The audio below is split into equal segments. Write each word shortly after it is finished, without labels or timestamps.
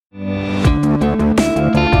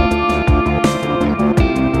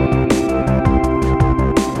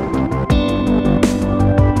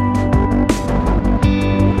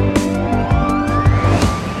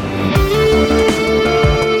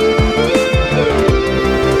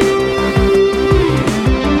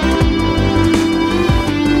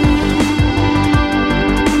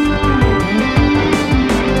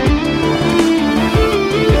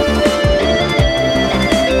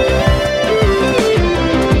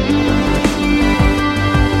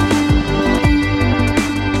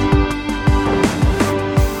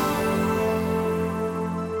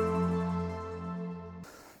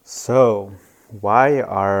So, why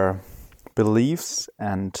are beliefs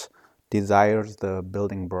and desires the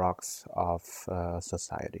building blocks of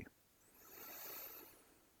society?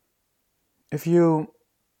 If you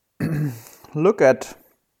look at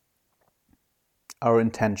our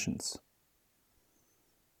intentions,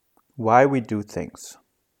 why we do things,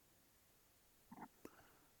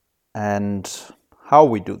 and how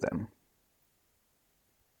we do them,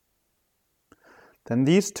 then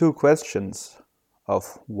these two questions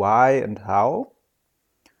of why and how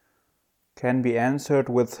can be answered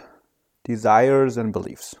with desires and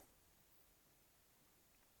beliefs.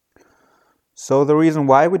 So the reason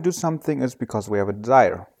why we do something is because we have a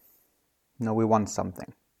desire. We want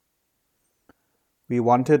something. We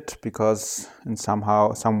want it because in some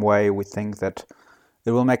way we think that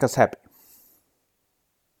it will make us happy.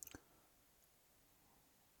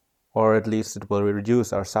 Or at least it will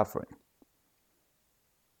reduce our suffering.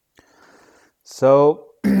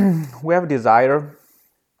 So we have a desire,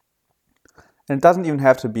 and it doesn't even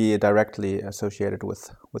have to be directly associated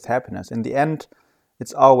with happiness. In the end,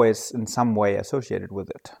 it's always in some way associated with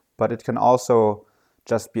it. But it can also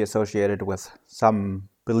just be associated with some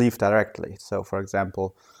belief directly. So, for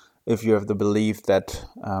example, if you have the belief that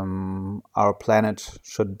our planet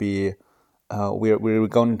should be, we're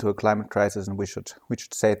going into a climate crisis and we should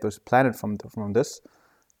save this planet from this,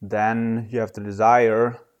 then you have the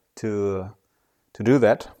desire to do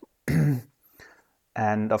that.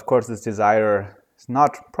 And of course, this desire is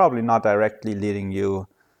probably not directly leading you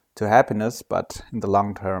to happiness, but in the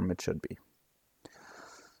long term, it should be.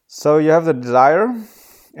 So you have the desire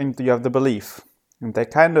and you have the belief, and they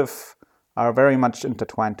kind of are very much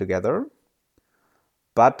intertwined together,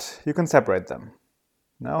 but you can separate them.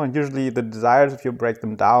 And usually the desires, if you break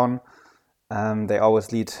them down, they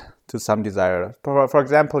always lead to some desire. For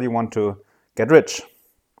example, you want to get rich,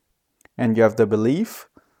 and you have the belief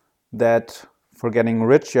that for getting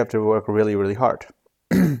rich, you have to work really, really hard.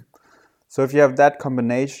 So if you have that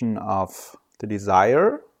combination of the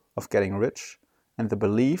desire of getting rich and the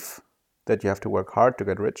belief that you have to work hard to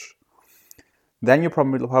get rich, then you're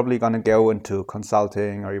probably going to go into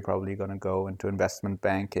consulting, or you're probably going to go into investment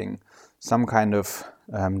banking, some kind of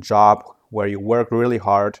job where you work really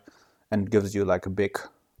hard and gives you like a big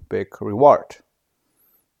reward.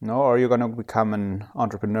 Or you're going to become an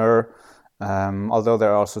entrepreneur, although there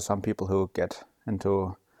are also some people who get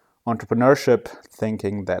into entrepreneurship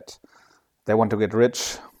thinking that they want to get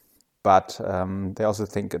rich, but they also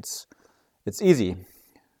think it's easy.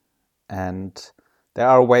 And there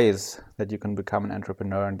are ways that you can become an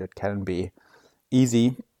entrepreneur and it can be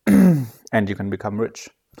easy and you can become rich.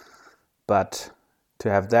 But to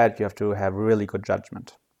have that, you have to have really good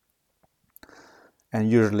judgment. And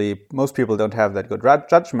usually most people don't have that good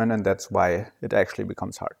judgment, and that's why it actually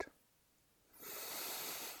becomes hard.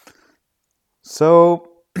 So,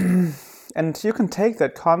 and you can take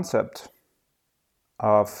that concept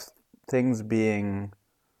of things being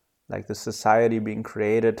like the society being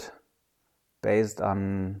created based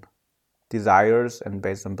on desires and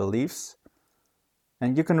based on beliefs,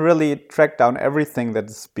 and you can really track down everything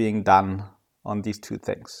that's being done on these two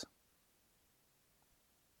things.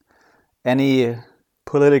 Any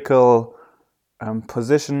political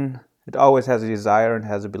position, it always has a desire and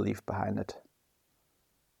has a belief behind it.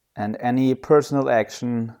 And any personal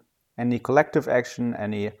action, any collective action,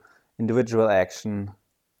 any individual action,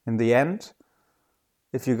 in the end,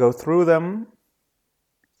 if you go through them,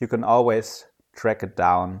 you can always track it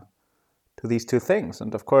down to these two things.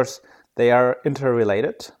 And of course, they are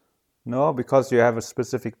interrelated. Because you have a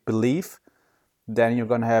specific belief, then you're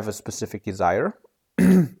going to have a specific desire.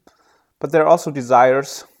 But there are also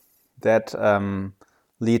desires that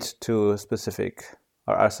lead to specific,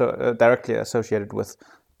 or are directly associated with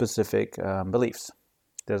specific beliefs.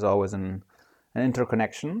 There's always an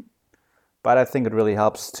interconnection, but I think it really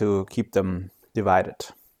helps to keep them divided.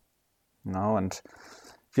 And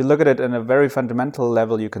if you look at it in a very fundamental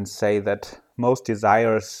level, you can say that most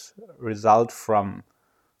desires result from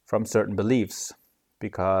certain beliefs,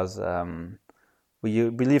 because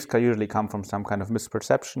beliefs can usually come from some kind of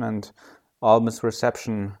misperception, and all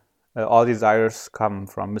desires come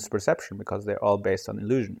from misperception because they're all based on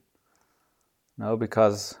illusion.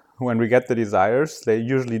 Because when we get the desires, they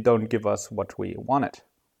usually don't give us what we wanted.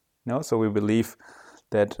 So we believe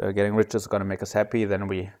that getting rich is going to make us happy, then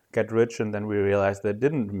we get rich and then we realize that it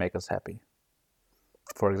didn't make us happy,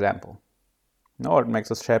 for example. It makes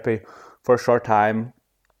us happy for a short time.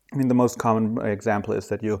 The most common example is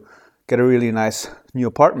that you get a really nice new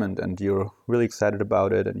apartment and you're really excited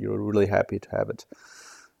about it and you're really happy to have it.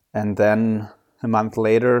 And then a month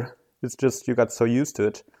later, it's just you got so used to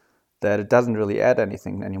it that it doesn't really add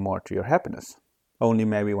anything anymore to your happiness. Only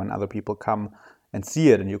maybe when other people come and see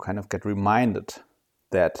it and you kind of get reminded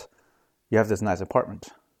that you have this nice apartment.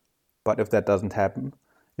 But if that doesn't happen,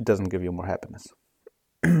 it doesn't give you more happiness.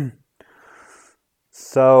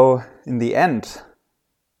 So in the end,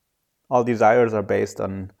 all desires are based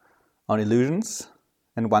on illusions.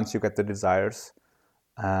 And once you get the desires,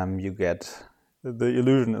 the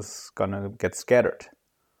illusion is gonna get scattered.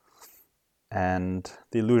 And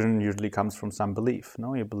the illusion usually comes from some belief.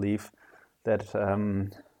 No, you believe that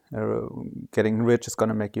getting rich is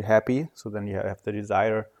gonna make you happy. So then you have the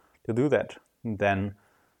desire to do that. And then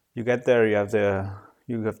you get there, you have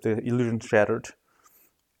the illusion shattered,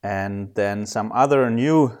 and then some other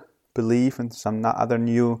new belief and some other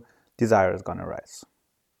new desire is gonna arise.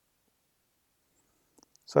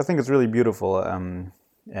 So I think it's really beautiful,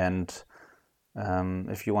 and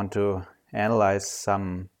if you want to analyze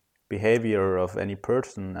some behavior of any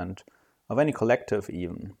person and of any collective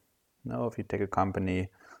even, if you take a company,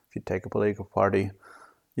 if you take a political party,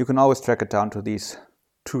 you can always track it down to these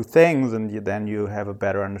two things, and then you have a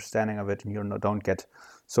better understanding of it, and you don't get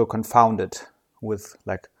so confounded with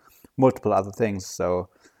like multiple other things. So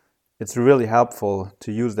it's really helpful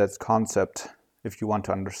to use that concept if you want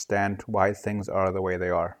to understand why things are the way they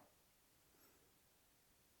are.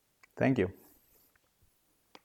 Thank you.